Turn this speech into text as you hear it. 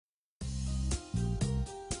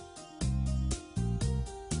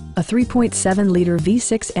A 3.7-liter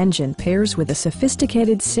V6 engine pairs with a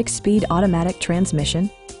sophisticated 6-speed automatic transmission,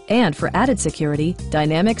 and for added security,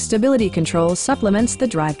 dynamic stability control supplements the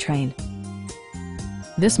drivetrain.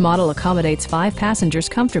 This model accommodates 5 passengers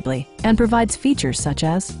comfortably and provides features such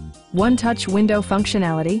as one-touch window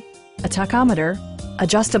functionality, a tachometer,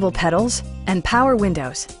 adjustable pedals, and power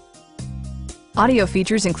windows. Audio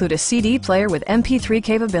features include a CD player with MP3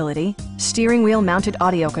 capability, steering wheel mounted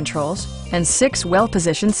audio controls, and 6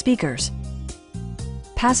 well-positioned speakers.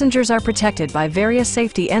 Passengers are protected by various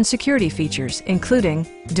safety and security features, including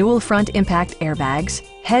dual front impact airbags,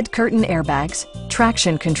 head curtain airbags,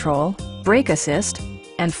 traction control, brake assist,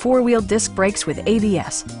 and 4-wheel disc brakes with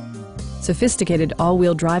ABS. Sophisticated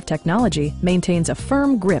all-wheel drive technology maintains a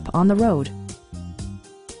firm grip on the road.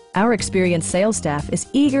 Our experienced sales staff is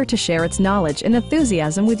eager to share its knowledge and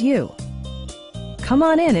enthusiasm with you. Come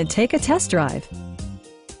on in and take a test drive.